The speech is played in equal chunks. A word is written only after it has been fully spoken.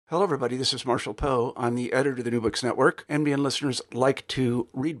Hello, everybody. This is Marshall Poe. I'm the editor of the New Books Network. NBN listeners like to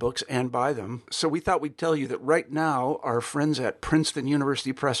read books and buy them. So we thought we'd tell you that right now, our friends at Princeton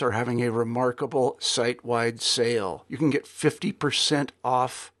University Press are having a remarkable site-wide sale. You can get 50%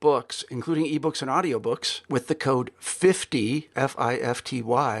 off books, including ebooks and audiobooks, with the code 50,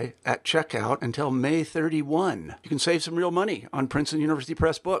 F-I-F-T-Y, at checkout until May 31. You can save some real money on Princeton University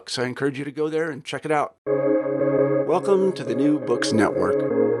Press books. I encourage you to go there and check it out. Welcome to the New Books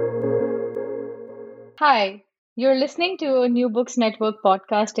Network. Hi, you're listening to a New Books Network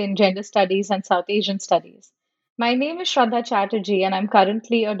podcast in Gender Studies and South Asian Studies. My name is Shraddha Chatterjee, and I'm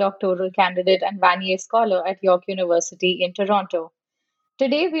currently a doctoral candidate and Vanier Scholar at York University in Toronto.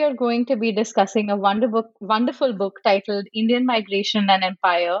 Today, we are going to be discussing a wonderful book titled Indian Migration and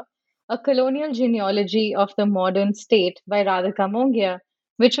Empire, A Colonial Genealogy of the Modern State by Radhika Mongia,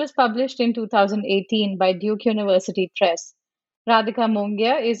 which was published in 2018 by Duke University Press. Radhika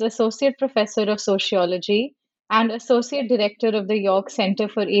Mongia is Associate Professor of Sociology and Associate Director of the York Center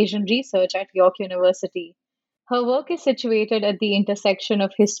for Asian Research at York University. Her work is situated at the intersection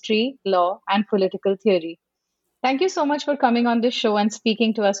of history, law, and political theory. Thank you so much for coming on this show and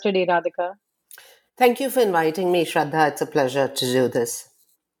speaking to us today, Radhika. Thank you for inviting me, Shraddha. It's a pleasure to do this.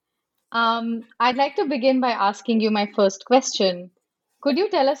 I'd like to begin by asking you my first question. Could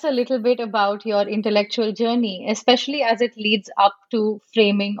you tell us a little bit about your intellectual journey, especially as it leads up to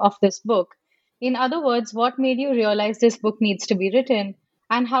framing of this book? In other words, what made you realize this book needs to be written,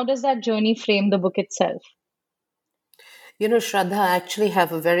 and how does that journey frame the book itself? Shraddha, I actually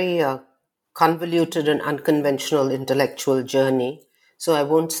have a very convoluted and unconventional intellectual journey, so I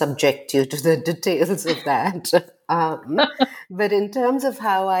won't subject you to the details of that. But in terms of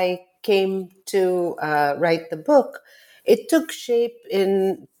how I came to write the book, it took shape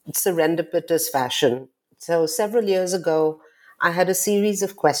in serendipitous fashion. So several years ago, I had a series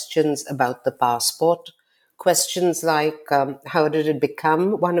of questions about the passport. Questions like how did it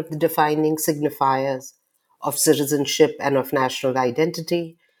become one of the defining signifiers of citizenship and of national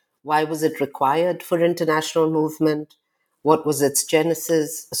identity? Why was it required for international movement? What was its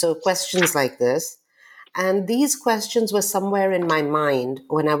genesis? So, questions like this. And these questions were somewhere in my mind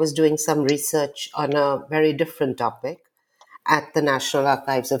when I was doing some research on a very different topic at the National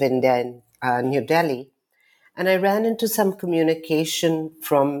Archives of India in New Delhi. And I ran into some communication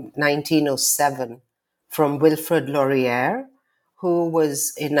from 1907 from Wilfrid Laurier, who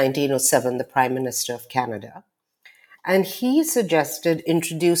was in 1907 the Prime Minister of Canada. And he suggested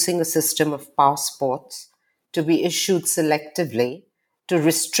introducing a system of passports to be issued selectively to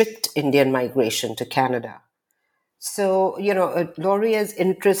restrict Indian migration to Canada. So, Laurier's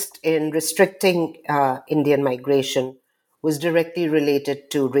interest in restricting Indian migration was directly related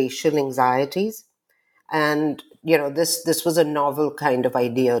to racial anxieties. And, this was a novel kind of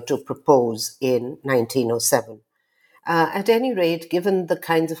idea to propose in 1907. At any rate, given the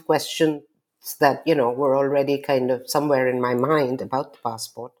kinds of questions that, were already kind of somewhere in my mind about the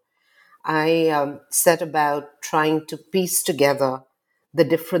passport, I set about trying to piece together the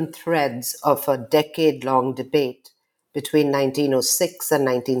different threads of a decade-long debate between 1906 and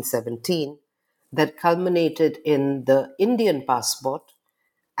 1917 that culminated in the Indian passport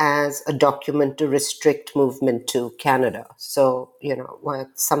as a document to restrict movement to Canada. So,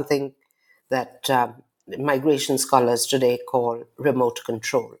 it's something that migration scholars today call remote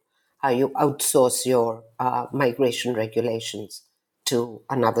control, how you outsource your migration regulations to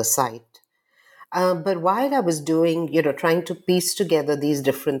another site. But while I was doing, trying to piece together these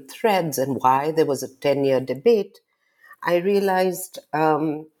different threads and why there was a 10-year debate, I realized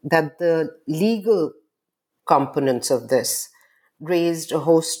that the legal components of this raised a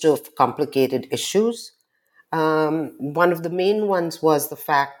host of complicated issues. One of the main ones was the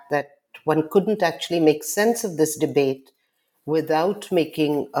fact that one couldn't actually make sense of this debate without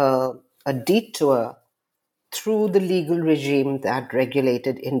making a detour through the legal regime that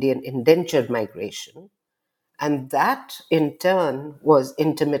regulated Indian indentured migration. And that, in turn, was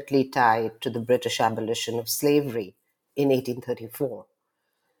intimately tied to the British abolition of slavery in 1834.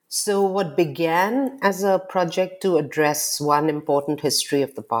 So, what began as a project to address one important history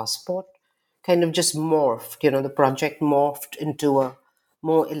of the passport kind of just morphed. The project morphed into a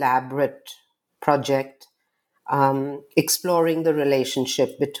more elaborate project exploring the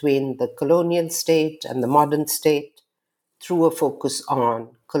relationship between the colonial state and the modern state through a focus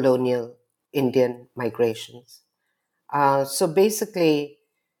on colonial Indian migrations. So basically,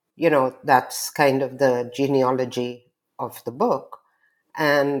 that's kind of the genealogy of the book.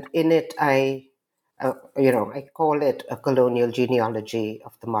 And in it, I call it a colonial genealogy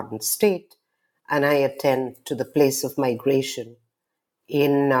of the modern state. And I attend to the place of migration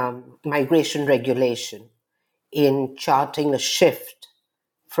in migration regulation, in charting a shift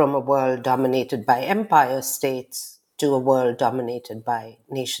from a world dominated by empire states to a world dominated by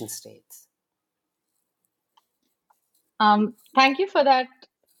nation states. Thank you for that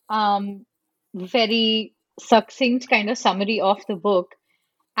very succinct kind of summary of the book.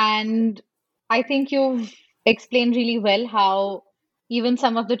 And I think you've explained really well how even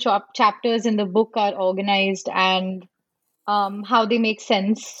some of the chapters in the book are organized and how they make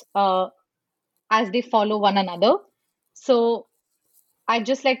sense as they follow one another. So I'd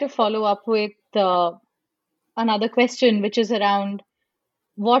just like to follow up with another question, which is around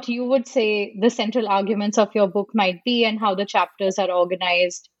what you would say the central arguments of your book might be and how the chapters are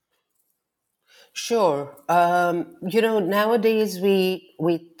organized. Sure. Nowadays we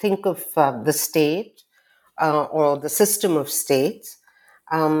think of the state or the system of states.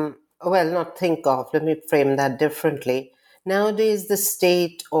 Not think of, let me frame that differently. Nowadays, the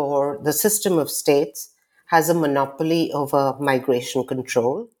state or the system of states has a monopoly over migration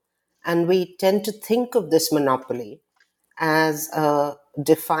control. And we tend to think of this monopoly as a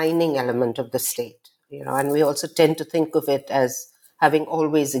defining element of the state, and we also tend to think of it as having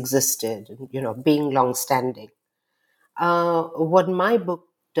always existed, being long-standing. What my book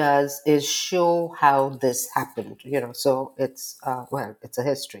does is show how this happened, so it's a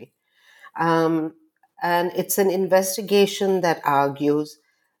history. Um, and it's an investigation that argues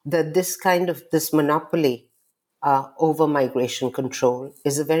that this monopoly over migration control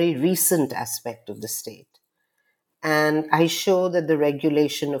is a very recent aspect of the state. And I show that the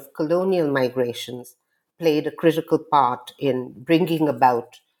regulation of colonial migrations played a critical part in bringing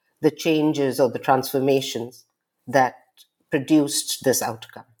about the changes or the transformations that produced this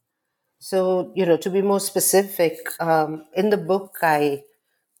outcome. So, to be more specific, in the book, I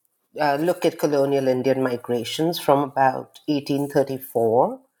look at colonial Indian migrations from about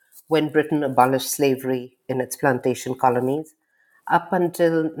 1834, when Britain abolished slavery in its plantation colonies, up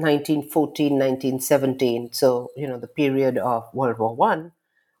until 1914, 1917. So, the period of World War One,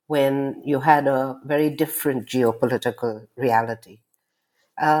 when you had a very different geopolitical reality.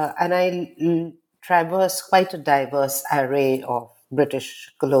 And I traverse quite a diverse array of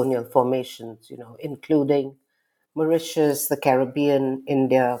British colonial formations, including Mauritius, the Caribbean,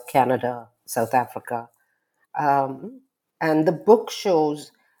 India, Canada, South Africa. Um, and the book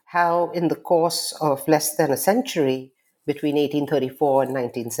shows how, in the course of less than a century, between 1834 and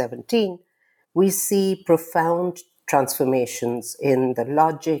 1917, we see profound transformations in the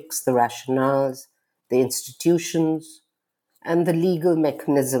logics, the rationales, the institutions, and the legal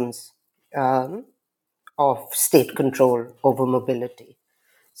mechanisms um, of state control over mobility.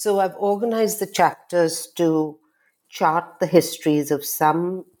 So I've organized the chapters to chart the histories of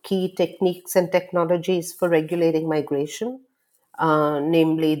some key techniques and technologies for regulating migration,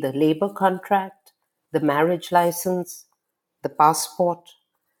 namely the labor contract, the marriage license, the passport,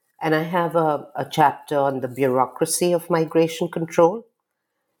 and I have a chapter on the bureaucracy of migration control.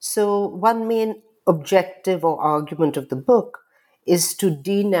 So, one main objective or argument of the book is to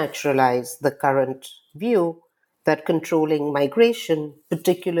denaturalize the current view that controlling migration,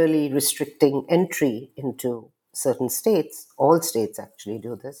 particularly restricting entry into certain states, all states actually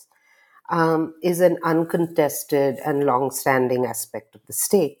do this, is an uncontested and long standing aspect of the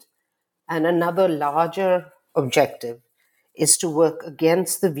state. And another larger objective is to work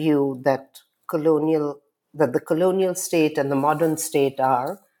against the view that the colonial state and the modern state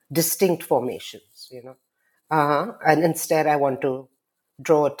are distinct formations, and instead I want to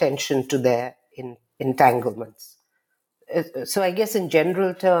draw attention to their entanglements. So I guess in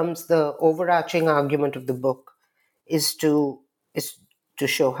general terms, the overarching argument of the book is to is to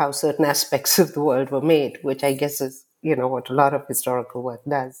show how certain aspects of the world were made, which I guess is what a lot of historical work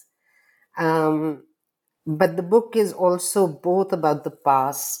does. Um, but the book is also both about the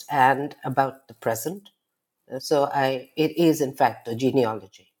past and about the present. So it is in fact a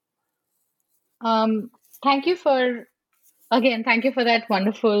genealogy. Um, thank you for, again, thank you for that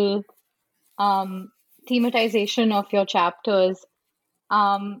wonderful um, thematization of your chapters.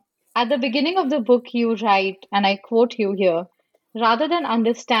 At the beginning of the book, you write, and I quote you here, rather than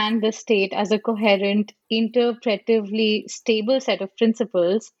understand the state as a coherent, interpretively stable set of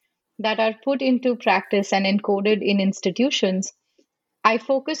principles that are put into practice and encoded in institutions, I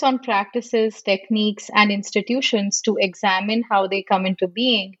focus on practices, techniques, and institutions to examine how they come into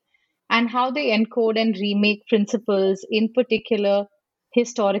being and how they encode and remake principles in particular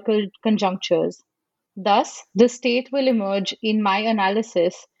historical conjunctures. Thus, the state will emerge in my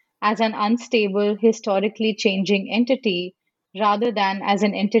analysis as an unstable, historically changing entity rather than as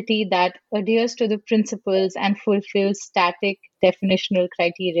an entity that adheres to the principles and fulfills static definitional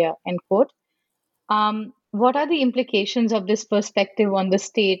criteria, end quote. What are the implications of this perspective on the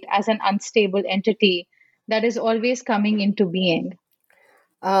state as an unstable entity that is always coming into being?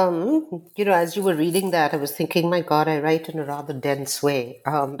 As you were reading that, I was thinking, my God, I write in a rather dense way.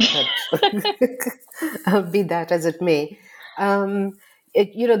 But be that as it may, um,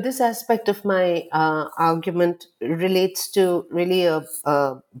 this aspect of my argument relates to really a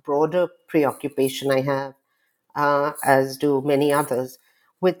broader preoccupation I have, as do many others,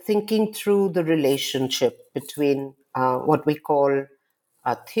 with thinking through the relationship between what we call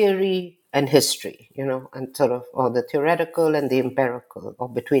theory and history, and sort of, or the theoretical and the empirical, or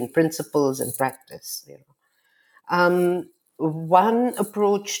between principles and practice. One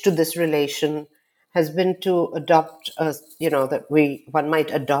approach to this relation has been to adopt that one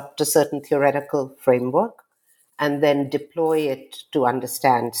might adopt a certain theoretical framework and then deploy it to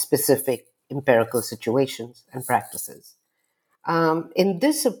understand specific empirical situations and practices. In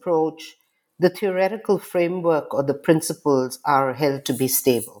this approach, the theoretical framework or the principles are held to be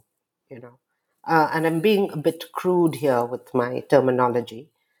stable, and I'm being a bit crude here with my terminology.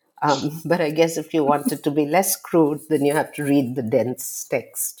 But I guess if you want it to be less crude, then you have to read the dense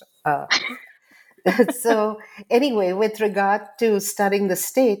text. So, anyway, with regard to studying the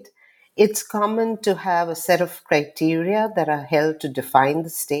state, it's common to have a set of criteria that are held to define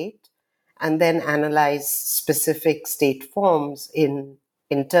the state and then analyze specific state forms in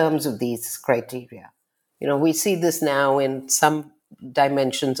terms of these criteria. We see this now in some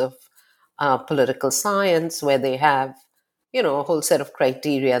dimensions of political science where they have, a whole set of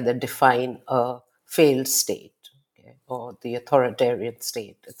criteria that define a failed state, okay, or the authoritarian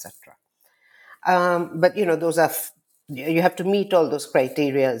state, etc. But those are you have to meet all those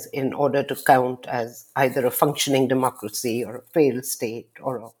criteria in order to count as either a functioning democracy or a failed state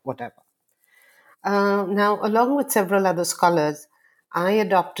or whatever. Now, along with several other scholars, I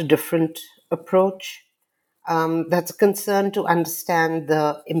adopt a different approach that's concerned to understand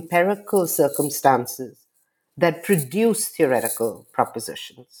the empirical circumstances that produce theoretical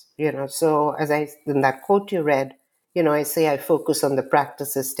propositions. So as I in that quote you read, I say I focus on the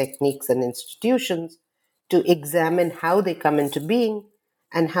practices, techniques, and institutions to examine how they come into being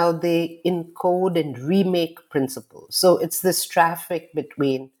and how they encode and remake principles. So it's this traffic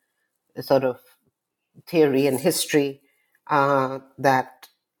between sort of theory and history that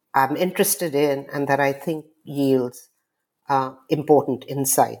I'm interested in and that I think yields important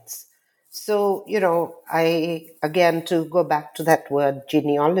insights. So, I, again, to go back to that word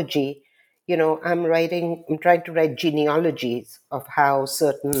genealogy, I'm trying to write genealogies of how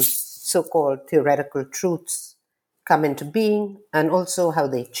certain so called theoretical truths come into being and also how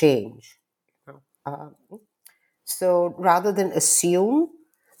they change. Uh, so rather than assume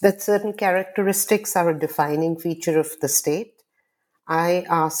that certain characteristics are a defining feature of the state, I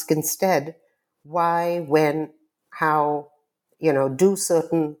ask instead why, when, how, do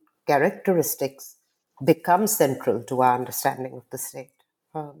certain characteristics become central to our understanding of the state.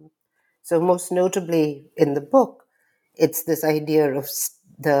 So most notably in the book, it's this idea of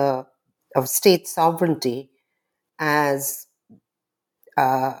state sovereignty as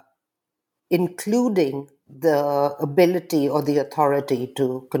including the ability or the authority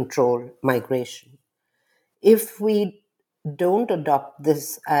to control migration. If we don't adopt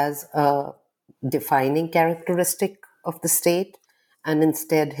this as a defining characteristic of the state and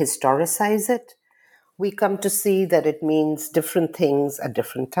instead historicize it, we come to see that it means different things at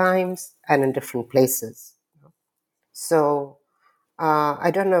different times and in different places. So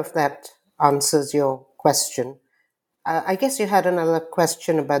I don't know if that answers your question. I guess you had another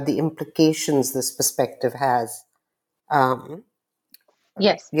question about the implications this perspective has, um,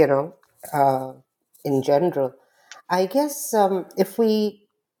 Yes. you know, uh, in general. I guess if we,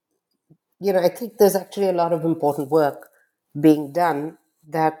 I think there's actually a lot of important work being done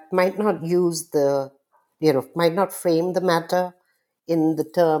that might not use might not frame the matter in the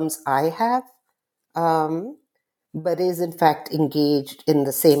terms I have, um, but is in fact engaged in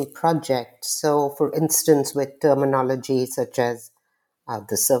the same project. So, for instance, with terminology such as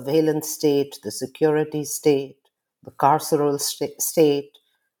the surveillance state, the security state, the carceral state,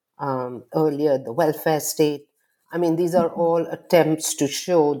 earlier the welfare state. I mean, these are Mhm. all attempts to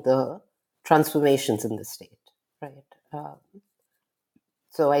show the transformations in the state, right?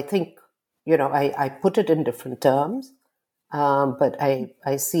 So I think, I put it in different terms, but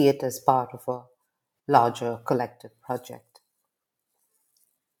I see it as part of a larger collective project.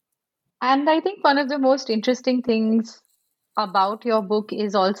 And I think one of the most interesting things about your book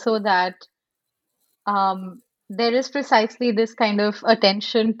is also that there is precisely this kind of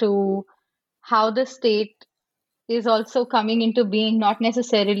attention to how the state is also coming into being, not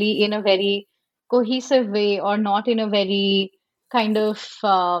necessarily in a very cohesive way or not in a very kind of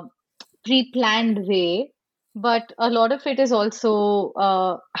pre-planned way, but a lot of it is also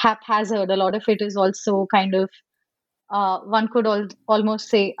haphazard. A lot of it is also kind of one could almost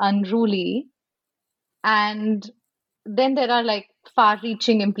say unruly. And then there are like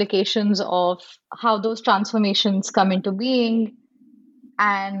far-reaching implications of how those transformations come into being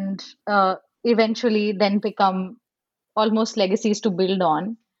and eventually then become almost legacies to build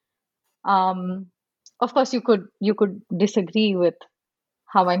on. Um, of course, you could disagree with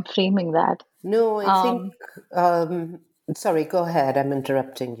how I'm framing that. No, I think, Um, um, sorry, go ahead. I'm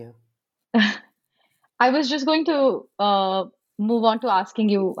interrupting you. I was just going to move on to asking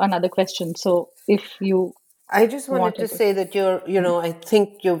you another question. So if you I just wanted to wanted to. say that I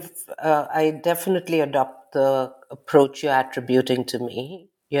think I definitely adopt the approach you're attributing to me,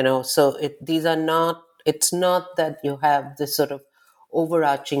 so it's not that you have this sort of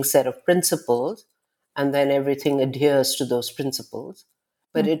overarching set of principles and then everything adheres to those principles,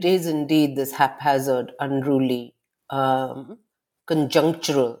 but it Mhm, is indeed this haphazard, unruly, um,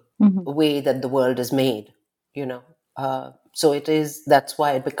 conjunctural mhm. way that the world is made, you know. So that's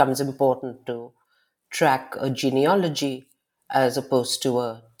why it becomes important to track a genealogy as opposed to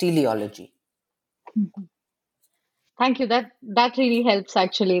a teleology. Mhm. Thank you. That really helps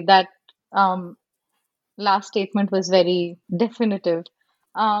actually. That um, last statement was very definitive.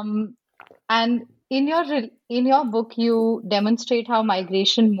 Um, and in your book, you demonstrate how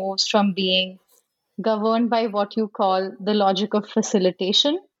migration moves from being governed by what you call the logic of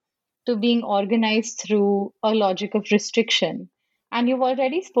facilitation to being organized through a logic of restriction. And you've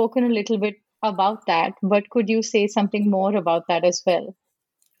already spoken a little bit about that, but could you say something more about that as well?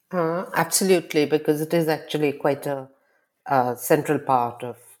 Absolutely, because it is actually quite a central part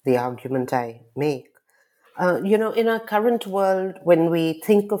of the argument I make. In our current world, when we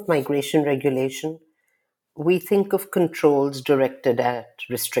think of migration regulation, we think of controls directed at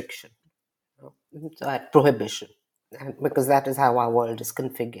restriction, at prohibition, and because that is how our world is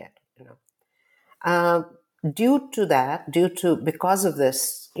configured. Uh, because of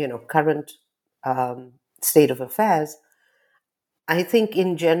this, current state of affairs, I think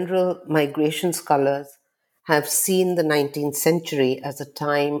in general, migration scholars have seen the 19th century as a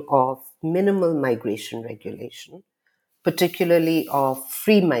time of minimal migration regulation, particularly of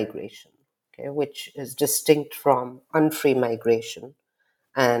free migration, okay, which is distinct from unfree migration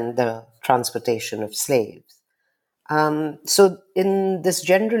and the transportation of slaves. So, in this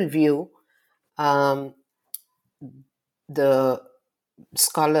general view, um, the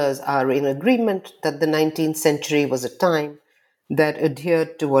scholars are in agreement that the 19th century was a time that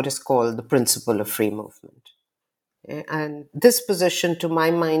adhered to what is called the principle of free movement. And this position, to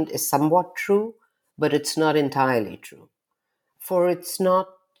my mind, is somewhat true, but it's not entirely true. For it's not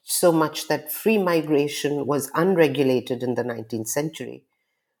so much that free migration was unregulated in the 19th century.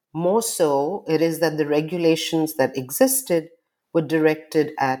 More so, it is that the regulations that existed were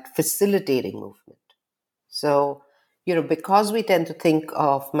directed at facilitating movement. So, because we tend to think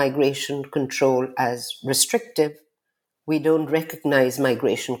of migration control as restrictive, we don't recognize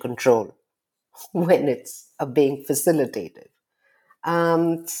migration control when it's being facilitated.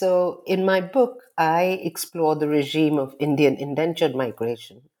 So, in my book, I explore the regime of Indian indentured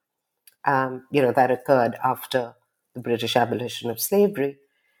migration, that occurred after the British abolition of slavery,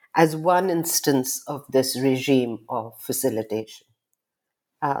 as one instance of this regime of facilitation.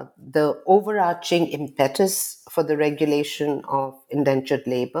 The overarching impetus for the regulation of indentured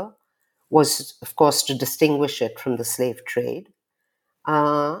labor was, of course, to distinguish it from the slave trade.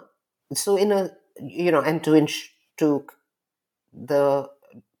 Uh, so, and to the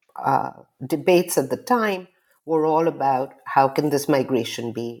debates at the time were all about how can this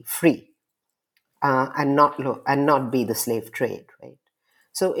migration be free and not be the slave trade, right?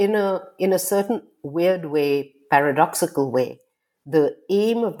 So, in a certain weird way, paradoxical way, the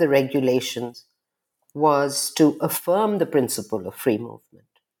aim of the regulations was to affirm the principle of free movement.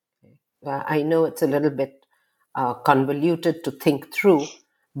 I know it's a little bit convoluted to think through,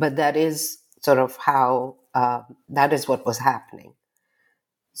 but that is sort of how that is what was happening.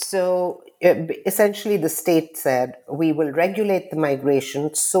 So essentially, the state said, we will regulate the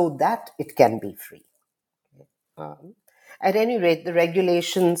migration so that it can be free. Um, at any rate, the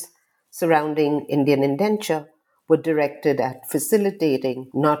regulations surrounding Indian indenture were directed at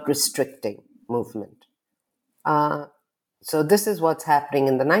facilitating, not restricting movement. Uh, so, this is what's happening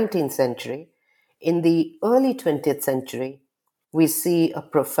in the 19th century. In the early 20th century, we see a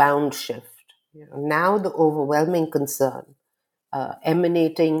profound shift. Now the overwhelming concern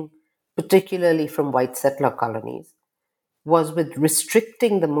emanating particularly from white settler colonies was with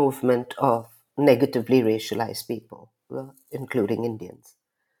restricting the movement of negatively racialized people, including Indians.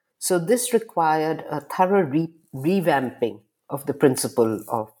 So this required a thorough revamping of the principle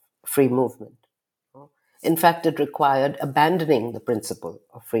of free movement. In fact, it required abandoning the principle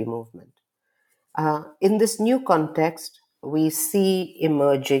of free movement. In this new context, we see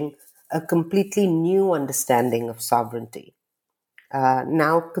emerging a completely new understanding of sovereignty,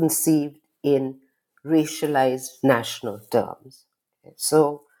 now conceived in racialized national terms.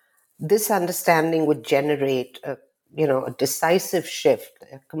 So, this understanding would generate a decisive shift,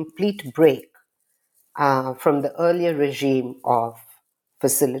 a complete break from the earlier regime of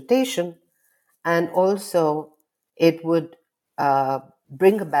facilitation, and also it would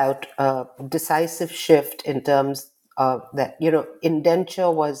bring about a decisive shift in terms of that, indenture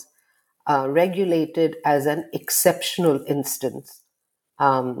was regulated as an exceptional instance,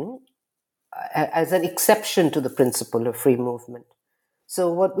 um, as an exception to the principle of free movement.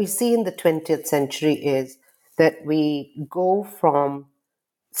 So, what we see in the 20th century is that we go from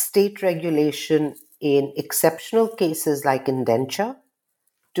state regulation in exceptional cases like indenture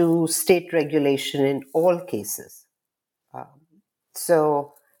to state regulation in all cases.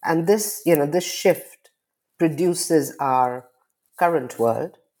 So, and this shift produces our current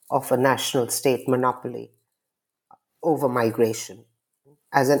world of a national state monopoly over migration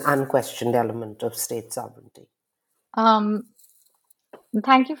as an unquestioned element of state sovereignty. Um,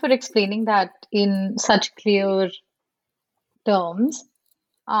 Thank you for explaining that in such clear terms.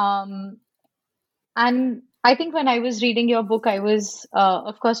 Um, and I think when I was reading your book, I was,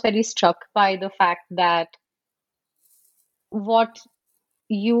 of course, very struck by the fact that what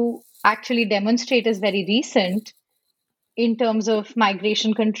you actually demonstrate is very recent in terms of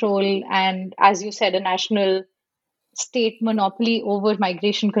migration control and, as you said, a national state monopoly over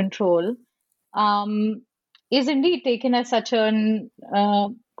migration control um, is indeed taken as such an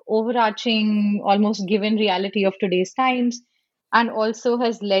overarching, almost given reality of today's times, and also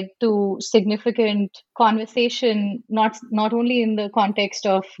has led to significant conversation, not only in the context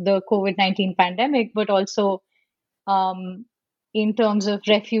of the COVID-19 pandemic, but also um, in terms of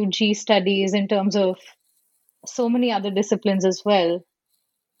refugee studies, in terms of so many other disciplines as well.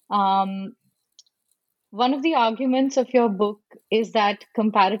 Um, One of the arguments of your book is that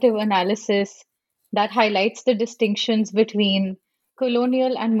comparative analysis that highlights the distinctions between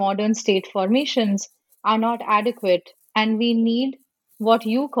colonial and modern state formations are not adequate, and we need what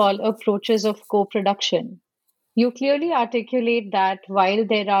you call approaches of co production. You clearly articulate that while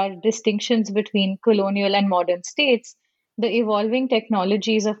there are distinctions between colonial and modern states, the evolving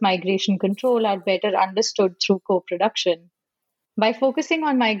technologies of migration control are better understood through co production. By focusing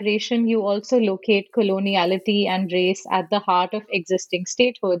on migration, you also locate coloniality and race at the heart of existing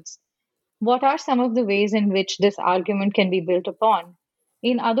statehoods. What are some of the ways in which this argument can be built upon?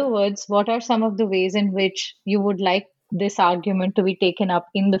 In other words, what are some of the ways in which you would like this argument to be taken up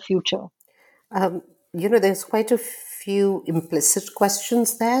in the future? Um, there's quite a few implicit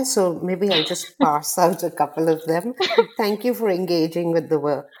questions there, so maybe I'll just parse out a couple of them. Thank you for engaging with the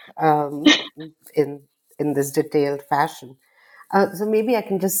work in in this detailed fashion. So maybe I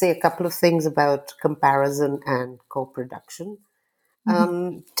can just say a couple of things about comparison and co-production.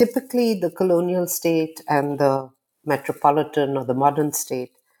 Mhm. Typically, the colonial state and the metropolitan or the modern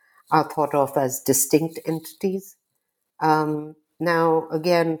state are thought of as distinct entities. Now,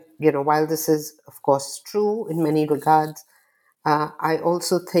 again, while this is, of course, true in many regards, I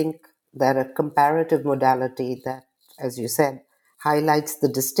also think that a comparative modality that, as you said, highlights the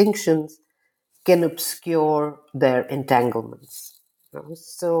distinctions can obscure their entanglements.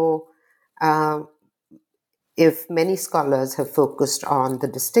 So, uh, if many scholars have focused on the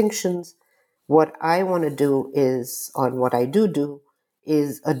distinctions, what I want to do is, or what I do,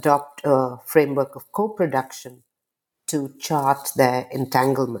 is adopt a framework of co production to chart their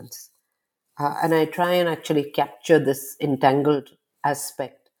entanglements. And I try and actually capture this entangled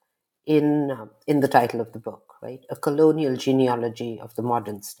aspect in the title of the book, right? A colonial genealogy of the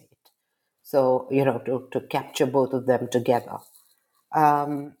modern state. So, to capture both of them together.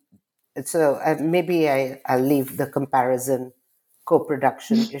 Um, so maybe I'll leave the comparison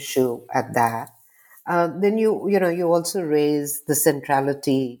co-production issue at that. Then you also raise the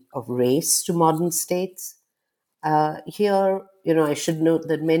centrality of race to modern states. Here, I should note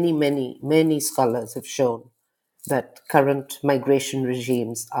that many scholars have shown that current migration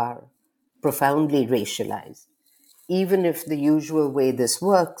regimes are profoundly racialized, even if the usual way this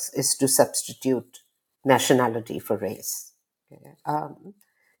works is to substitute nationality for race. Okay.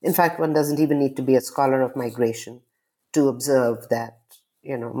 In fact, one doesn't even need to be a scholar of migration to observe that,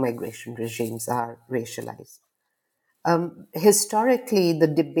 migration regimes are racialized. Historically, the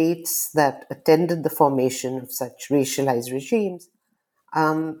debates that attended the formation of such racialized regimes,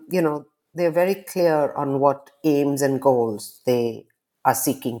 they're very clear on what aims and goals they are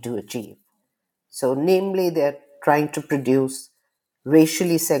seeking to achieve. So, namely, they're trying to produce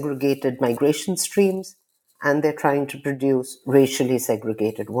racially segregated migration streams, and they're trying to produce racially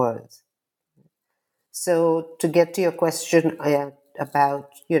segregated worlds. So, to get to your question about,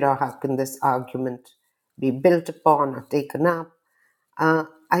 how can this argument be built upon or taken up,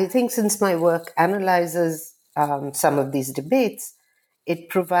 I think since my work analyzes some of these debates, it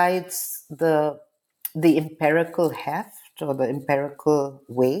provides the empirical heft or the empirical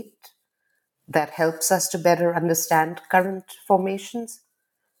weight that helps us to better understand current formations.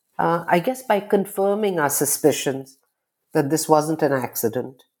 I guess by confirming our suspicions that this wasn't an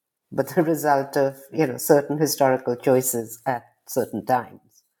accident, but the result of certain historical choices at certain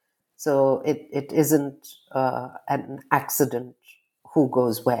times. So it isn't an accident who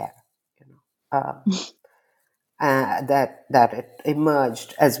goes where. That it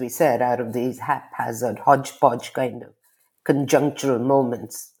emerged, as we said, out of these haphazard, hodgepodge kind of conjunctural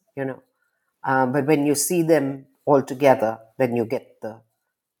moments, but when you see them all together, then you get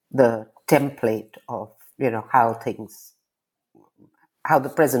the template of how the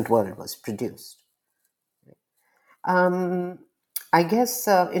present world was produced. I guess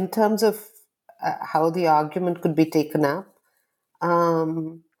in terms of how the argument could be taken up,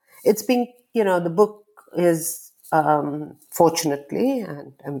 it's been the book is fortunately,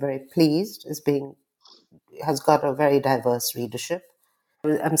 and I'm very pleased, has got a very diverse readership.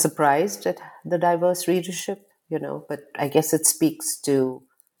 I'm surprised at the diverse readership, but I guess it speaks to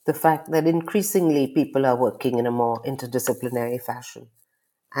the fact that increasingly people are working in a more interdisciplinary fashion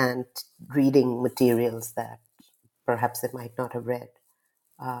and reading materials that perhaps they might not have read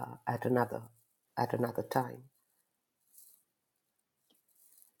at another time.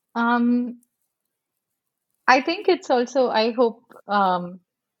 I think it's also, I hope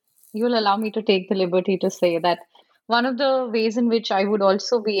you'll allow me to take the liberty to say that one of the ways in which I would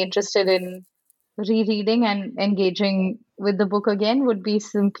also be interested in rereading and engaging with the book again would be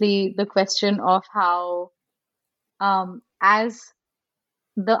simply the question of how, as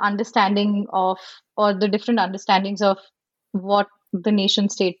the understanding of, or the different understandings of what the nation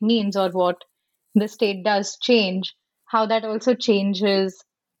state means or what the state does change, how that also changes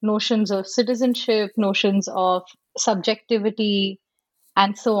notions of citizenship, notions of subjectivity,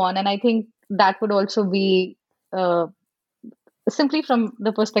 and so on. And I think that would also be, simply from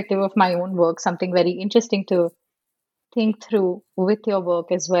the perspective of my own work, something very interesting to think through with your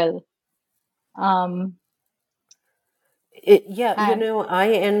work as well. Um, and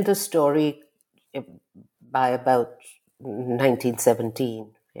I end the story by about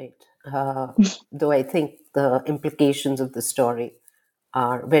 1917, right? Though I think the implications of the story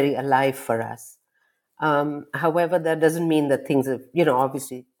are very alive for us. However, that doesn't mean that things have,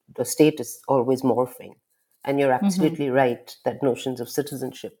 obviously the state is always morphing. And you're Mhm. absolutely right that notions of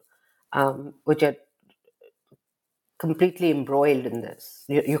citizenship, which are completely embroiled in this,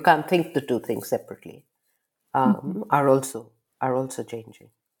 you can't think the two things separately, Mhm. are also changing.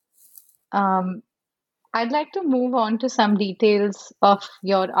 Um, I'd like to move on to some details of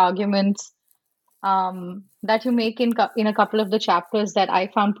your arguments that you make in a couple of the chapters that I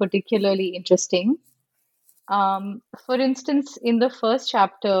found particularly interesting. For instance, in the first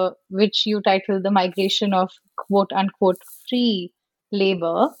chapter, which you titled The Migration of Quote Unquote Free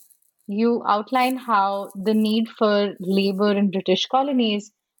Labor, you outline how the need for labor in British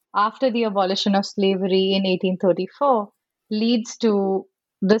colonies after the abolition of slavery in 1834 leads to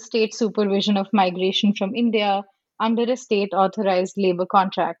the state supervision of migration from India under a state authorized labor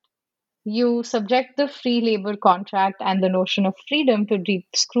contract. You subject the free labor contract and the notion of freedom to deep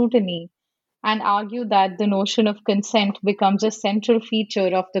scrutiny and argue that the notion of consent becomes a central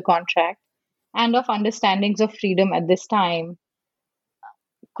feature of the contract and of understandings of freedom at this time.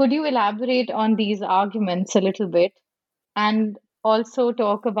 Could you elaborate on these arguments a little bit and also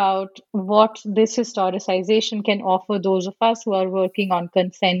talk about what this historicization can offer those of us who are working on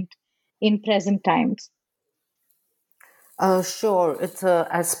consent in present times? Sure, it's an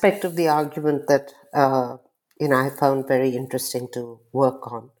aspect of the argument that I found very interesting to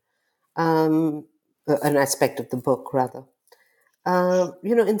work on. An aspect of the book, rather.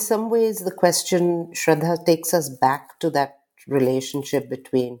 In some ways, the question, Shraddha, takes us back to that relationship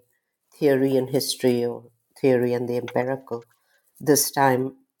between theory and history, or theory and the empirical, this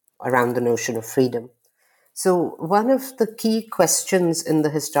time around the notion of freedom. So one of the key questions in the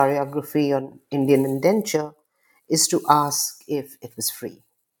historiography on Indian indenture is to ask if it was free.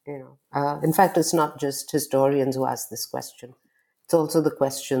 In fact, it's not just historians who ask this question. It's also the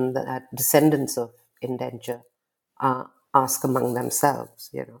question that descendants of indenture ask among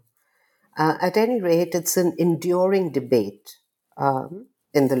themselves. At any rate, it's an enduring debate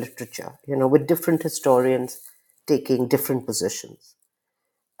in the literature. With different historians taking different positions.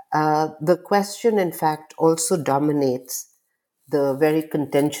 The question, in fact, also dominates the very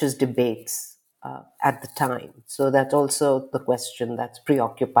contentious debates at the time. So that's also the question that's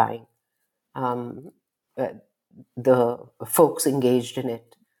preoccupying the folks engaged in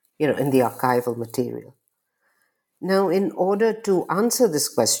it, in the archival material. Now, in order to answer this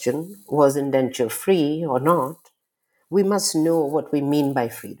question, was indenture free or not, we must know what we mean by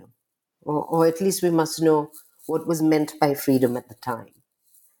freedom, or at least we must know what was meant by freedom at the time.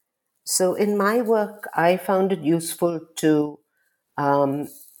 So in my work, I found it useful to,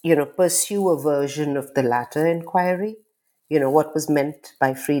 pursue a version of the latter inquiry, what was meant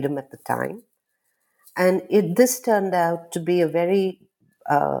by freedom at the time. And this turned out to be a very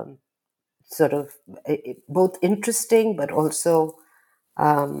sort of both interesting but also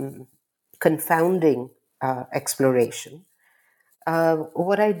confounding exploration.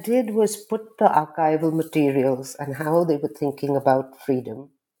 What I did was put the archival materials and how they were thinking about freedom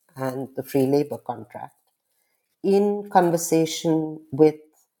and the free labor contract in conversation with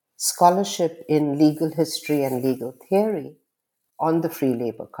scholarship in legal history and legal theory on the free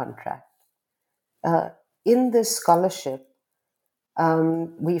labor contract. In this scholarship,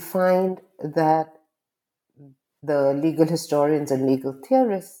 we find that the legal historians and legal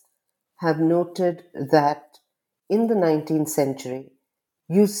theorists have noted that in the 19th century,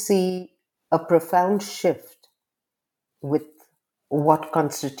 you see a profound shift with what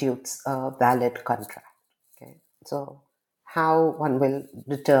constitutes a valid contract. Okay, so how one will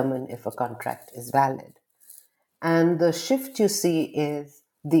determine if a contract is valid. And the shift you see is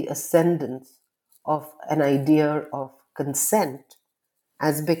the ascendance of an idea of consent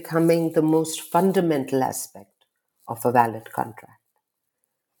as becoming the most fundamental aspect of a valid contract.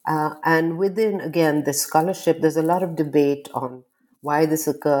 And within, again, this scholarship, there's a lot of debate on why this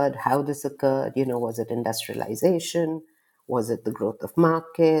occurred, how this occurred. Was it industrialization? Was it the growth of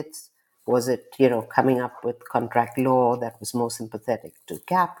markets? Was it, coming up with contract law that was more sympathetic to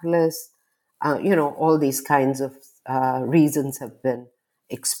capitalists? All these kinds of reasons have been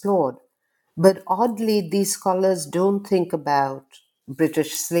explored. But oddly, these scholars don't think about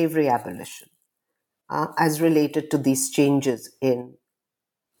British slavery abolition as related to these changes in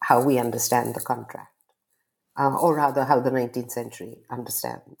how we understand the contract, or rather how the 19th century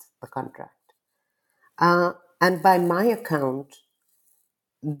understands the contract. And by my account,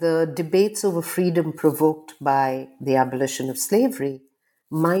 the debates over freedom provoked by the abolition of slavery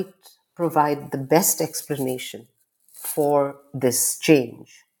might provide the best explanation for this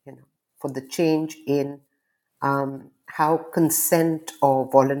change, for the change in how consent or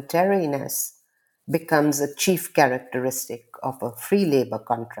voluntariness becomes a chief characteristic of a free labor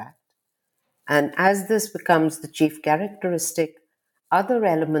contract. And as this becomes the chief characteristic, other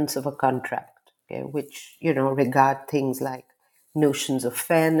elements of a contract, okay, which regard things like notions of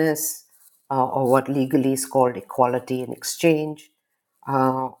fairness, or what legally is called equality in exchange,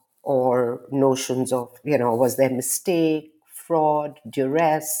 or notions of was there mistake, fraud,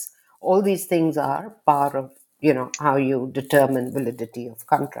 duress. All these things are part of how you determine validity of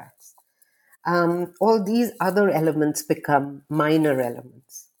contracts. All these other elements become minor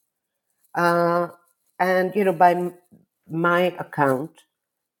elements. And by my account,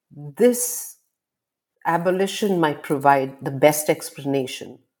 this abolition might provide the best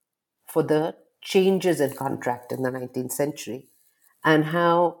explanation for the changes in contract in the 19th century and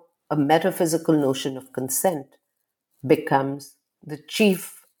how a metaphysical notion of consent becomes the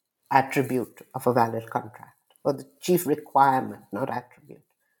chief attribute of a valid contract, or the chief requirement, not attribute,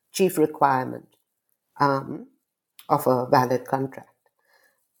 chief requirement of a valid contract.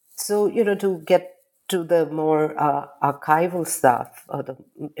 So, to get to the more archival stuff, or the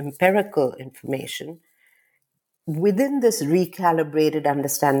empirical information, within this recalibrated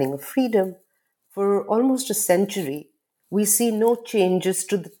understanding of freedom, for almost a century, we see no changes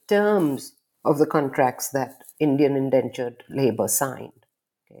to the terms of the contracts that Indian indentured labor signed,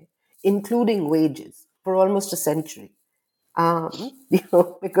 okay, including wages, for almost a century.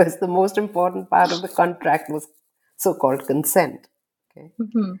 Because the most important part of the contract was so-called consent. Okay?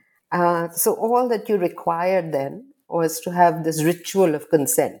 So all that you required then was to have this ritual of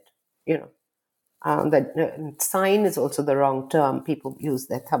consent. That sign is also the wrong term. People use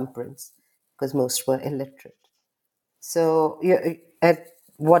their thumbprints. because most were illiterate. So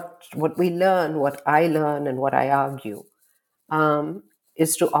what we learn, what I learn, and what I argue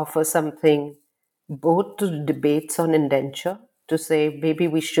is to offer something both to the debates on indenture, to say maybe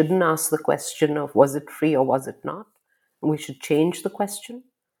we shouldn't ask the question of was it free or was it not. We should change the question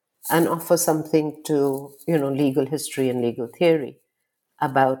and offer something to legal history and legal theory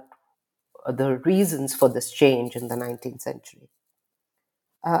about the reasons for this change in the 19th century.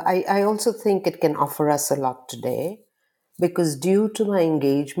 I also think it can offer us a lot today because, due to my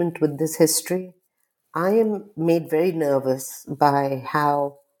engagement with this history, I am made very nervous by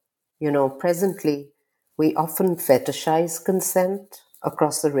how, presently we often fetishize consent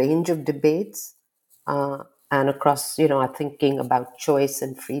across a range of debates and across, our thinking about choice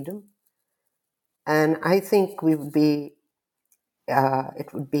and freedom. And I think it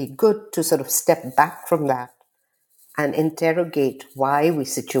would be good to sort of step back from that and interrogate why we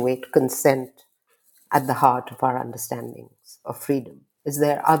situate consent at the heart of our understandings of freedom.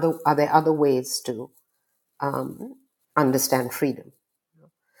 Are there other ways to understand freedom?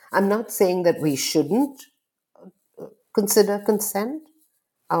 I'm not saying that we shouldn't consider consent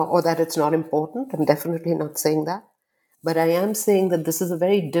or that it's not important. I'm definitely not saying that. But I am saying that this is a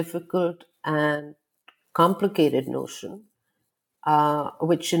very difficult and complicated notion,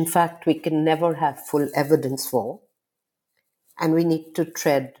 which in fact we can never have full evidence for, and we need to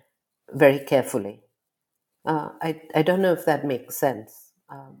tread very carefully. I don't know if that makes sense.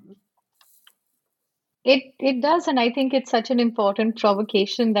 It does, and I think it's such an important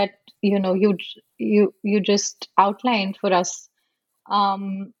provocation that you just outlined for us,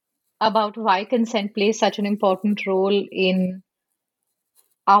 um, about why consent plays such an important role in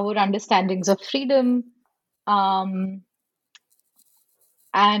our understandings of freedom, um,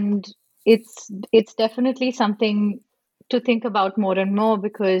 and it's definitely something to think about more and more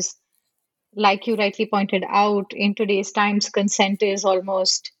because, like you rightly pointed out, in today's times, consent is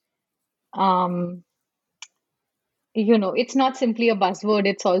almost um, it's not simply a buzzword.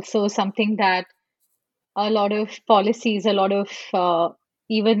 It's also something that a lot of policies, a lot of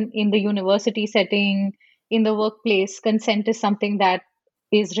even in the university setting, in the workplace, consent is something that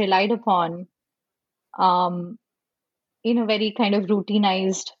is relied upon um, in a very kind of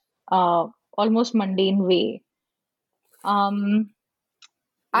routinized, almost mundane way. Um,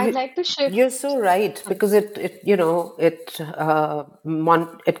 I'd You, like to shift. you're so right because it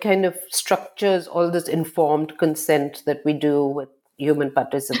kind of structures all this informed consent that we do with human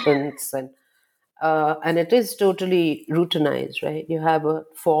participants and it is totally routinized, right? You have a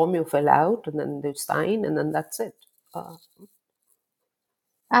form you fill out and then they sign and then that's it. Uh,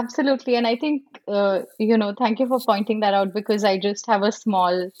 Absolutely. And I think, thank you for pointing that out because I just have a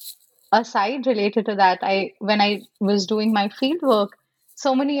small aside related to that. When I was doing my field work,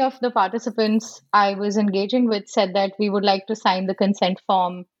 so many of the participants I was engaging with said that we would like to sign the consent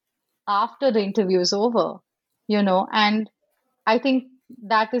form after the interview is over, and I think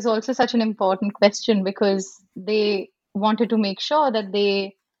that is also such an important question because they wanted to make sure that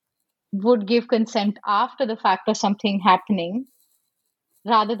they would give consent after the fact of something happening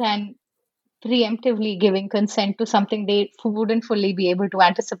rather than preemptively giving consent to something they wouldn't fully be able to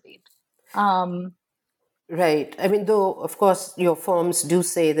anticipate. Um, right. I mean, though, of course, your forms do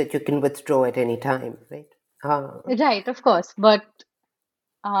say that you can withdraw at any time, right? right, of course, but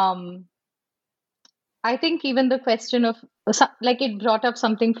um, I think even the question of like it brought up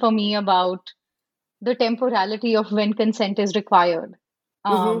something for me about the temporality of when consent is required.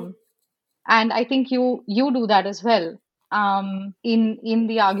 Mm-hmm. Um, and I think you do that as well in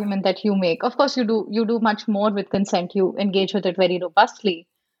the argument that you make. Of course, you do much more with consent. You engage with it very robustly,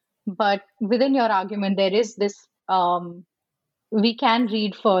 but within your argument, there is this we can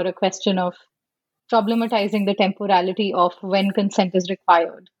read for a question of problematizing the temporality of when consent is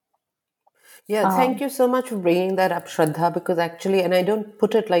required. Yeah, thank Um, you so much for bringing that up, Shraddha, because actually, and I don't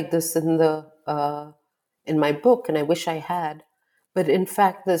put it like this in my book, and I wish I had, but in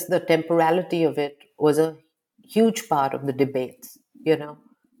fact, the temporality of it was a huge part of the debates, you know.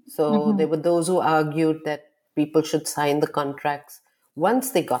 So there mhm, were those who argued that people should sign the contracts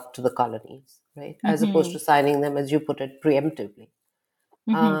once they got to the colonies, right, as opposed to mhm, signing them, as you put it, preemptively.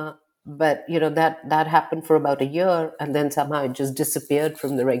 mhm, Uh, but that happened for about a year, and then somehow it just disappeared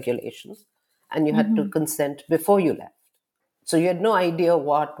from the regulations, and you had to mhm. consent before you left. So you had no idea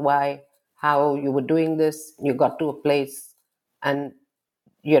what, why, how you were doing this. You got to a place, and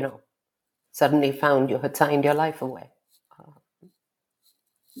you know suddenly found you had signed your life away.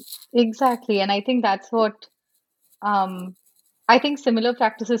 Exactly, and I think that's what um, I think similar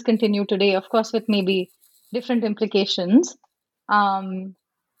practices continue today, of course, with maybe different implications. Um,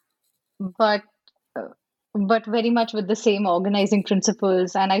 but uh, but very much with the same organizing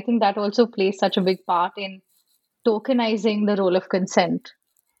principles. And I think that also plays such a big part in tokenizing the role of consent.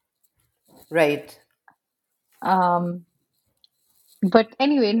 Right. Um, but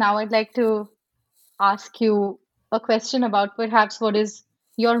anyway, now I'd like to ask you a question about perhaps what is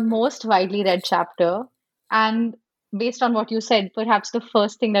your most widely read chapter, and based on what you said, perhaps the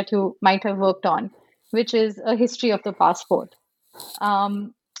first thing that you might have worked on, which is a history of the passport.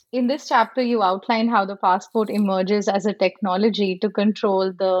 Um, in this chapter, you outline how the passport emerges as a technology to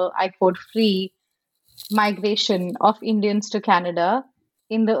control the, I quote, free migration of Indians to Canada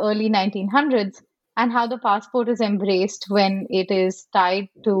in the early 1900s, and how the passport is embraced when it is tied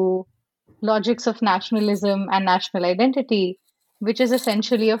to logics of nationalism and national identity, which is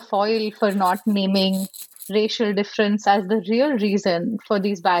essentially a foil for not naming racial difference as the real reason for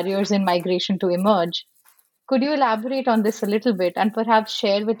these barriers in migration to emerge. Could you elaborate on this a little bit and perhaps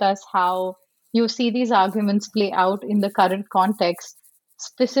share with us how you see these arguments play out in the current context,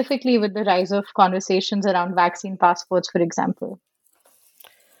 specifically with the rise of conversations around vaccine passports, for example?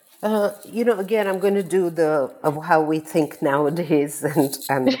 Again, I'm going to do the of how we think nowadays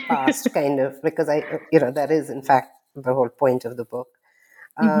and the past kind of, because that is in fact the whole point of the book.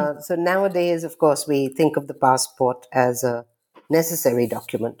 Mhm, So nowadays, of course, we think of the passport as a necessary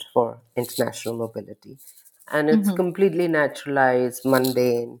document for international mobility, and it's mhm, completely naturalized,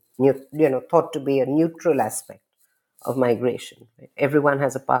 mundane, thought to be a neutral aspect of migration. Right? Everyone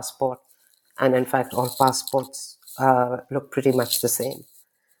has a passport, and in fact, all passports look pretty much the same,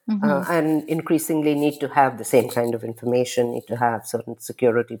 mhm, and increasingly need to have the same kind of information, need to have certain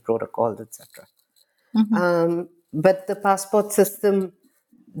security protocols, etc. mhm, But the passport system,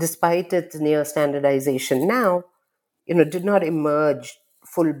 despite its near standardization now, did not emerge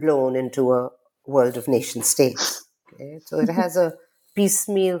full blown into a world of nation states. Okay? So it has a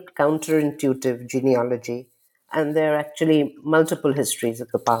piecemeal, counterintuitive genealogy, and there are actually multiple histories of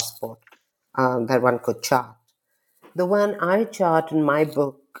the passport that one could chart. The one I chart in my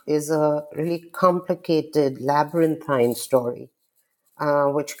book is a really complicated, labyrinthine story,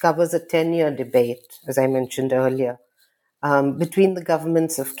 which covers a 10-year debate, as I mentioned earlier, between the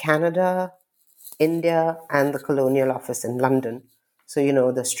governments of Canada, India, and the Colonial Office in London. So,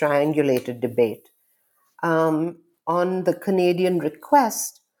 this triangulated debate. On the Canadian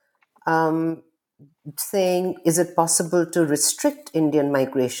request, um, saying, is it possible to restrict Indian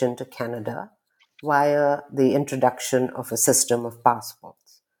migration to Canada via the introduction of a system of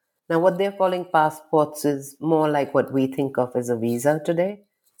passports? Now, what they're calling passports is more like what we think of as a visa today.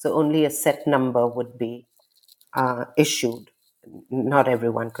 So, only a set number would be issued. Not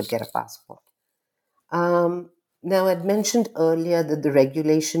everyone could get a passport. Now, I'd mentioned earlier that the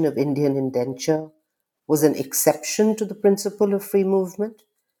regulation of Indian indenture was an exception to the principle of free movement.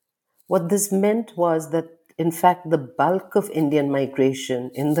 What this meant was that, in fact, the bulk of Indian migration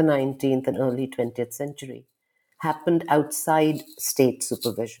in the 19th and early 20th century happened outside state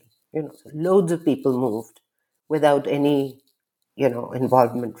supervision. Loads of people moved without any,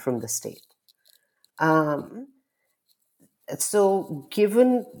 involvement from the state. Um, so,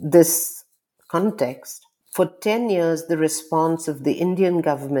 given this context, for 10 years, the response of the Indian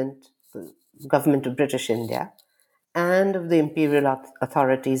government, the government of British India, and of the imperial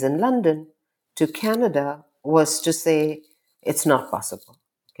authorities in London to Canada was to say it's not possible.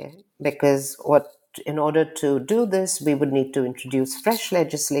 Okay, because in order to do this, we would need to introduce fresh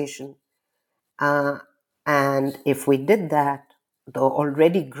legislation, uh, and if we did that, the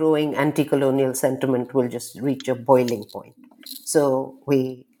already growing anti-colonial sentiment will just reach a boiling point. So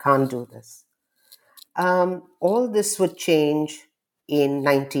we can't do this. All this would change in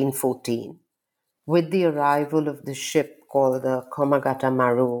 1914 with the arrival of the ship called the Komagata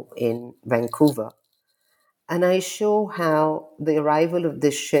Maru in Vancouver. And I show how the arrival of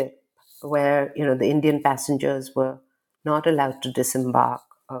this ship, where the Indian passengers were not allowed to disembark,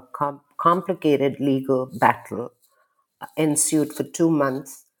 a complicated legal battle ensued for 2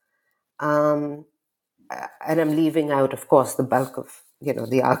 months. Um, and I'm leaving out, of course, the bulk of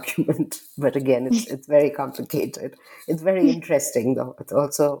the argument. But again, it's very complicated. It's very interesting, though. It's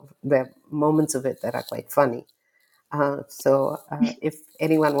also there are moments of it that are quite funny. So if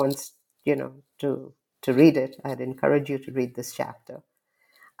anyone wants, to read it, I'd encourage you to read this chapter.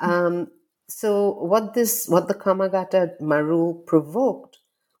 Um, so what the Kamagata Maru provoked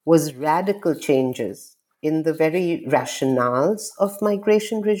was radical changes in the very rationales of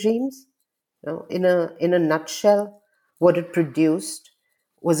migration regimes. In a nutshell, what it produced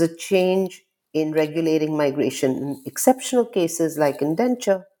was a change in regulating migration in exceptional cases like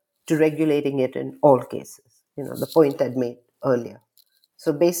indenture to regulating it in all cases. The point I'd made earlier.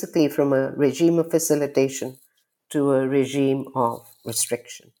 So basically, from a regime of facilitation to a regime of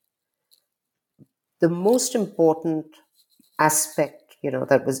restriction. The most important aspect,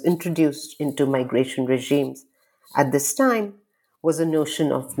 that was introduced into migration regimes at this time was a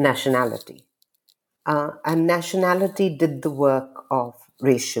notion of nationality. And nationality did the work of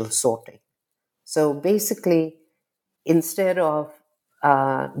racial sorting. So basically, instead of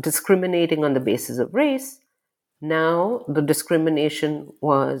discriminating on the basis of race, now the discrimination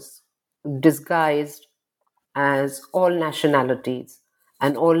was disguised as all nationalities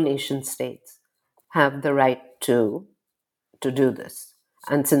and all nation states have the right to do this.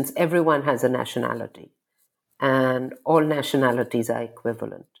 And since everyone has a nationality and all nationalities are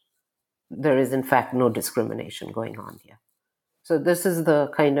equivalent, there is in fact no discrimination going on here. So this is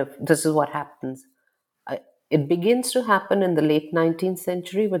what happens. It begins to happen in the late 19th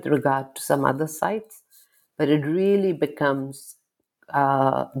century with regard to some other sites, but it really becomes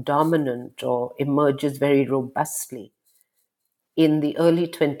dominant or emerges very robustly in the early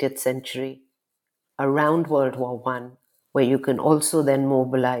 20th century around World War One, where you can also then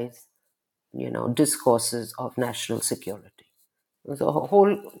mobilize, discourses of national security. So a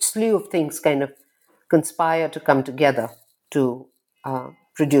whole slew of things kind of conspire to come together to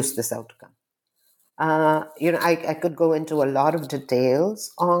produce this outcome. I could go into a lot of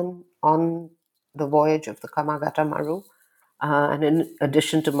details on the voyage of the Kamagata Maru, and in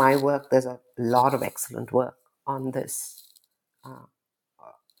addition to my work, there's a lot of excellent work on this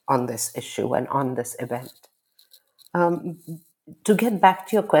issue and on this event. To get back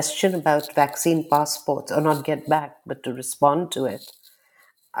to your question about vaccine passports, or not get back, but to respond to it,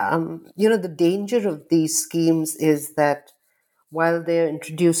 the danger of these schemes is that while they're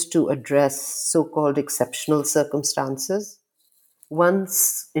introduced to address so-called exceptional circumstances,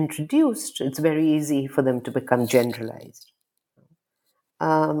 once introduced, it's very easy for them to become generalized.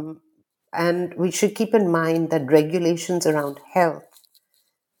 And we should keep in mind that regulations around health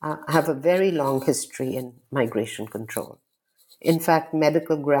have a very long history in migration control. In fact,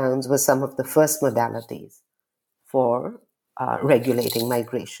 medical grounds were some of the first modalities for regulating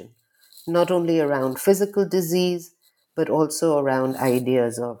migration, not only around physical disease, but also around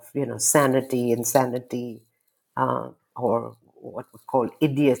ideas of, sanity, insanity, or what we call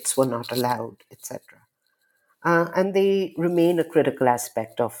idiots were not allowed, etc. And they remain a critical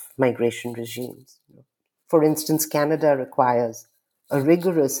aspect of migration regimes. For instance, Canada requires a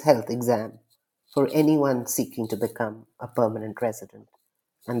rigorous health exam for anyone seeking to become a permanent resident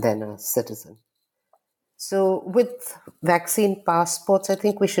and then a citizen. So, with vaccine passports, I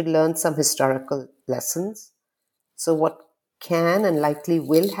think we should learn some historical lessons. So, what can and likely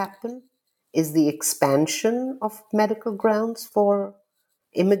will happen is the expansion of medical grounds for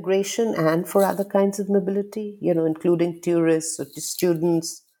immigration and for other kinds of mobility, including tourists or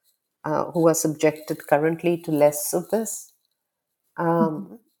students who are subjected currently to less of this.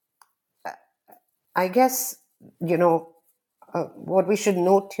 I guess, what we should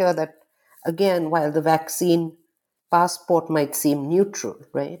note here that, again, while the vaccine passport might seem neutral,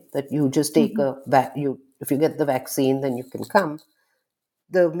 right? That you just take if you get the vaccine, then you can come.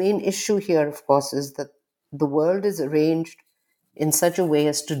 The main issue here, of course, is that the world is arranged in such a way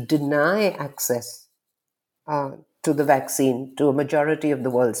as to deny access to the vaccine to a majority of the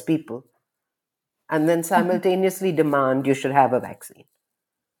world's people, and then simultaneously demand you should have a vaccine.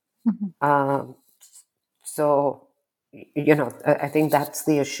 So, I think that's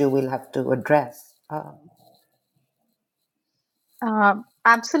the issue we'll have to address.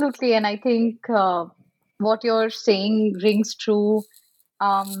 Absolutely. And I think what you're saying rings true.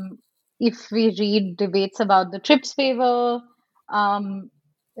 If we read debates about the TRIPS waiver, um,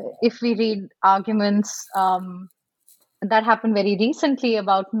 if we read arguments that happened very recently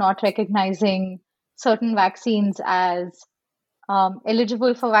about not recognizing certain vaccines as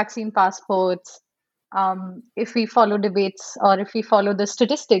eligible for vaccine passports, if we follow debates or if we follow the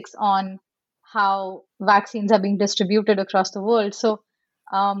statistics on how vaccines are being distributed across the world. So,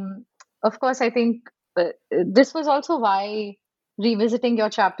 of course, I think this was also why revisiting your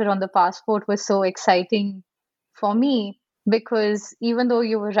chapter on the passport was so exciting for me, because even though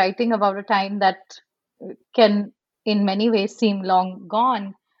you were writing about a time that can, in many ways, seem long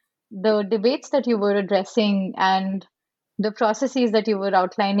gone, the debates that you were addressing and the processes that you were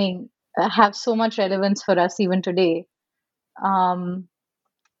outlining have so much relevance for us even today. Um,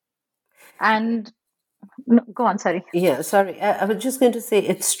 and no, go on, sorry. Yeah, sorry. I was just going to say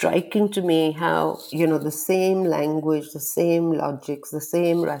it's striking to me how, the same language, the same logics, the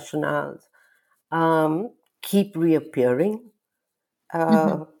same rationales keep reappearing.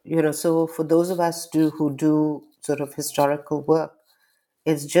 So for those of us who do sort of historical work,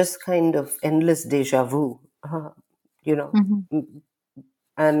 is just kind of endless deja vu, you know. Mm-hmm.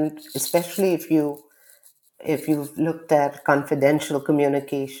 And especially if you've looked at confidential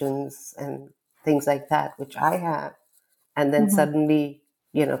communications and things like that, which I have, and then Mm-hmm. suddenly,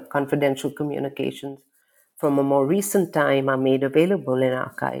 confidential communications from a more recent time are made available in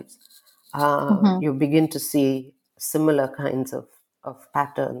archives, Mm-hmm. you begin to see similar kinds of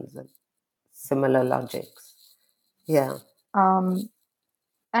patterns and similar logics. Yeah. Um,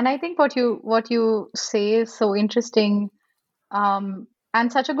 and I think what you say is so interesting, and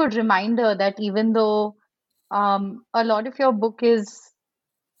such a good reminder that even though a lot of your book is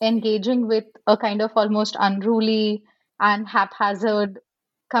engaging with a kind of almost unruly and haphazard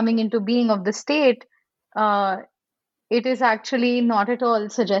coming into being of the state, uh, it is actually not at all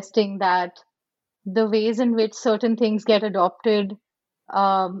suggesting that the ways in which certain things get adopted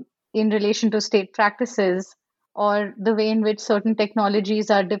in relation to state practices, or the way in which certain technologies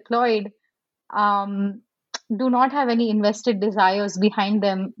are deployed, um, do not have any invested desires behind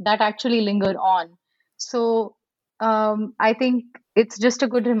them that actually linger on. So I think it's just a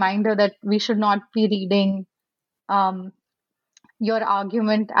good reminder that we should not be reading um, your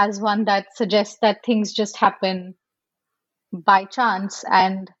argument as one that suggests that things just happen by chance,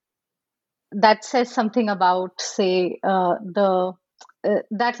 and that says something about, say, the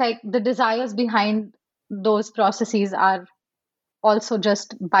that like the desires behind those processes are also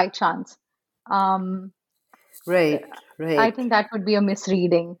just by chance. Um, Right, I right. think that would be a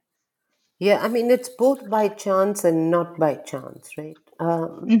misreading. Yeah, I mean, it's both by chance and not by chance, right?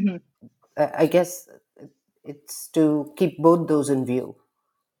 Hmm. I guess it's to keep both those in view.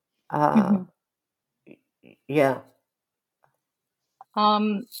 Uh, Hmm. yeah.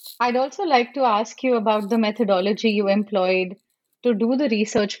 Um, I'd also like to ask you about the methodology you employed to do the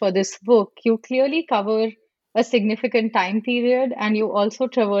research for this book. You clearly cover a significant time period, and you also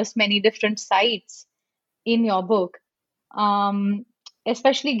traverse many different sites in your book, um,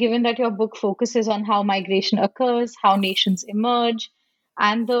 especially given that your book focuses on how migration occurs, how nations emerge,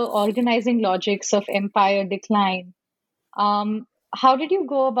 and the organizing logics of empire decline. How did you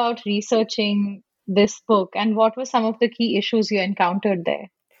go about researching this book, and what were some of the key issues you encountered there?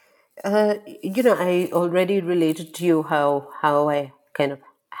 I already related to you how I kind of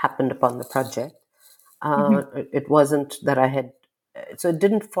happened upon the project. Hmm. It wasn't that I had, so it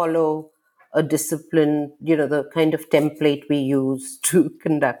didn't follow a discipline, the kind of template we use to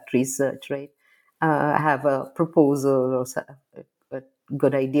conduct research, right? Have a proposal or a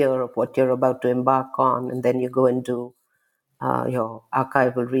good idea of what you're about to embark on, and then you go and do your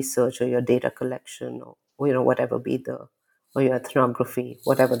archival research or your data collection, or whatever be the, or your ethnography,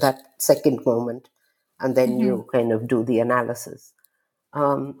 whatever that second moment, and then Hmm. you kind of do the analysis.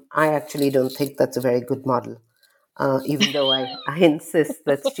 I actually don't think that's a very good model, even though I insist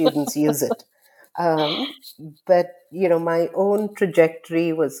that students use it. Um, but my own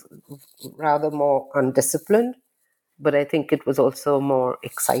trajectory was rather more undisciplined, but I think it was also more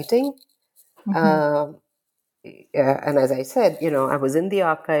exciting. Hmm. Um, and as I said, I was in the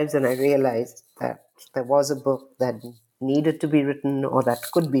archives and I realized that there was a book that needed to be written or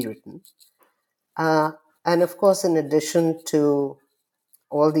that could be written. Uh, and of course, in addition to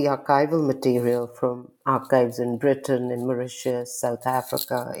all the archival material from archives in Britain, in Mauritius, South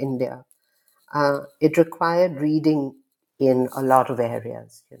Africa, India, it required reading in a lot of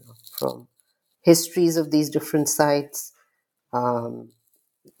areas, from histories of these different sites, um,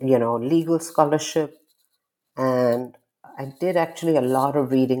 legal scholarship, and I did actually a lot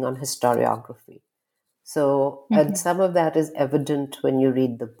of reading on historiography. So, and Hmm. some of that is evident when you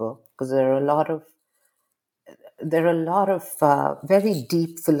read the book because there are a lot of very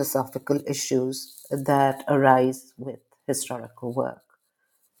deep philosophical issues that arise with historical work,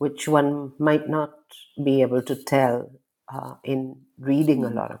 which one might not be able to tell in reading a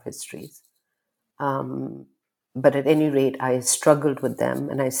lot of histories. Um, but at any rate, I struggled with them,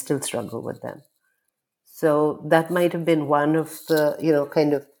 and I still struggle with them. So that might have been one of the,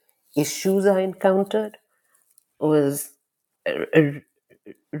 kind of issues I encountered was uh,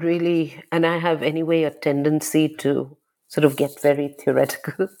 really, and I have anyway a tendency to sort of get very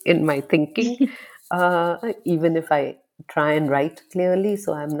theoretical in my thinking, even if I try and write clearly.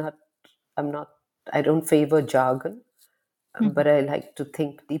 So I'm not, I don't favor jargon, Hmm. but I like to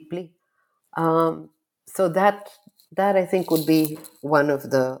think deeply. Um, so that I think would be one of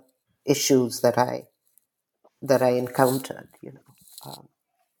the issues that I encountered.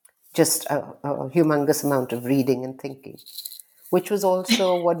 Just a humongous amount of reading and thinking, which was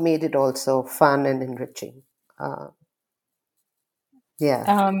also what made it also fun and enriching. Uh, yeah.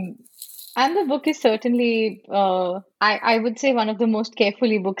 Um, And the book is certainly, I would say, one of the most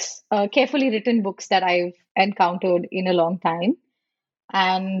carefully written books that I've encountered in a long time.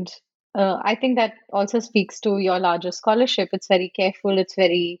 And I think that also speaks to your larger scholarship. It's very careful.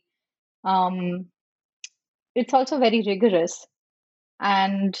 Um, it's also very rigorous,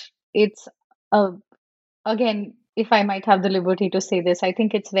 and it's uh, again, if I might have the liberty to say this, I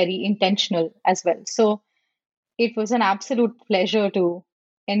think it's very intentional as well. So it was an absolute pleasure to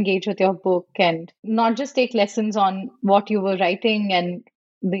engage with your book and not just take lessons on what you were writing and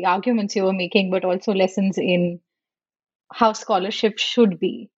the arguments you were making, but also lessons in how scholarship should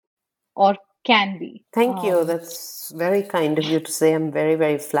be or can be. Thank you. That's very kind of you to say. I'm very,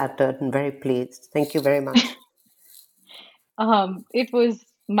 very flattered and very pleased. Thank you very much. It was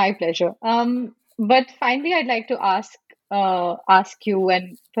my pleasure. But finally, I'd like to ask you,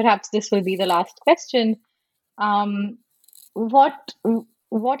 and perhaps this will be the last question. Um, what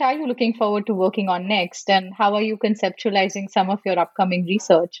what are you looking forward to working on next, and how are you conceptualizing some of your upcoming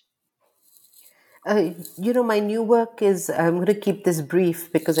research? My new work is, I'm going to keep this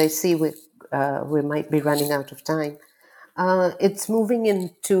brief because I see we might be running out of time. It's moving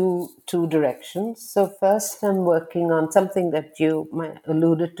in two directions. So first, I'm working on something that you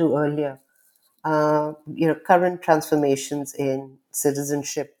alluded to earlier. Current transformations in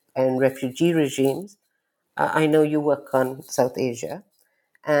citizenship and refugee regimes. I know you work on South Asia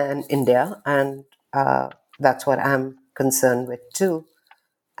and India, and that's what I'm concerned with too.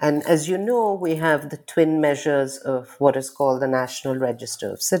 And as you know, we have the twin measures of what is called the National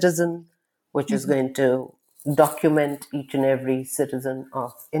Register of Citizens, which is Mhm, going to document each and every citizen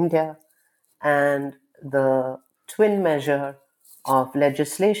of India, and the twin measure of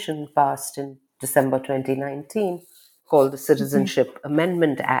legislation passed in December 2019 called the mhm, Citizenship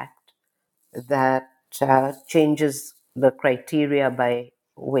Amendment Act that changes the criteria by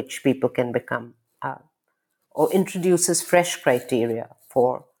which people can become or introduces fresh criteria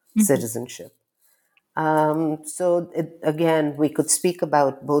for mhm, citizenship. Again, we could speak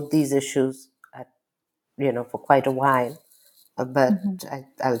about both these issues, for quite a while, but mhm,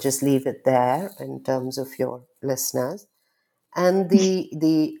 I'll just leave it there in terms of your listeners. And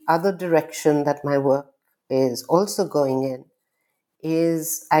the other direction that my work is also going in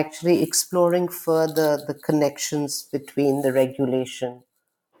is actually exploring further the connections between the regulation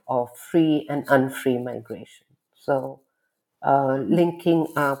of free and unfree migration. So, linking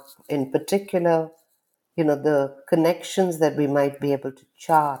up in particular, the connections that we might be able to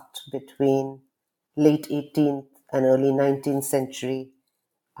chart between late 18th and early 19th century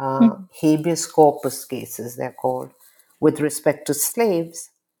mhm, habeas corpus cases, they're called, with respect to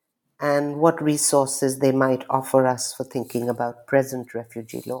slaves and what resources they might offer us for thinking about present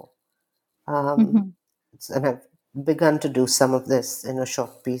refugee law. mhm. And I've begun to do some of this in a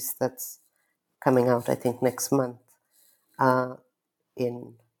short piece that's coming out, I think, next month uh,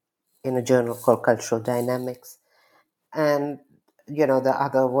 in in a journal called Cultural Dynamics. And the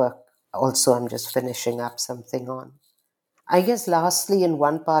other work also I'm just finishing up something on. I guess lastly, in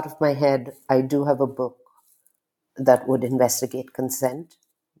one part of my head, I do have a book that would investigate consent.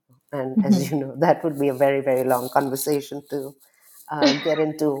 And as Mhm. you know, that would be a very, very long conversation to get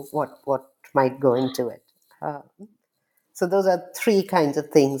into what might go into it. Uh, so those are three kinds of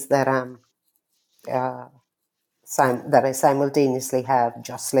things that uh, that I simultaneously have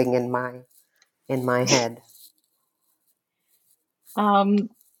jostling in my head. Um,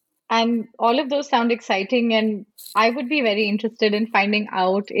 and all of those sound exciting, and I would be very interested in finding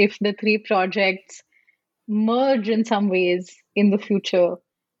out if the three projects merge in some ways in the future.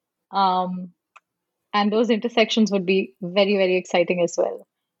 Um, and those intersections would be very, very exciting as well.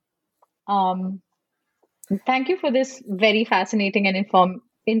 Um, Thank you for this very fascinating and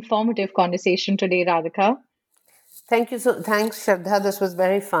informative conversation today, Radhika. Thank you. Thanks, Shraddha. This was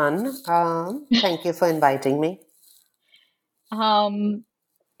very fun. Thank you for inviting me. Um,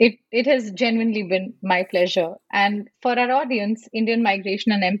 it has genuinely been my pleasure. And for our audience, Indian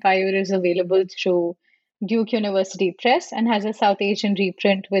Migration and Empire is available through Duke University Press and has a South Asian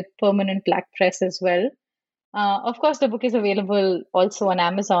reprint with permanent black press as well. Of course, the book is available also on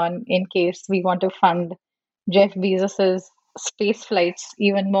Amazon in case we want to fund Jeff Bezos's space flights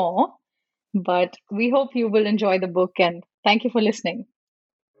even more. But we hope you will enjoy the book and thank you for listening.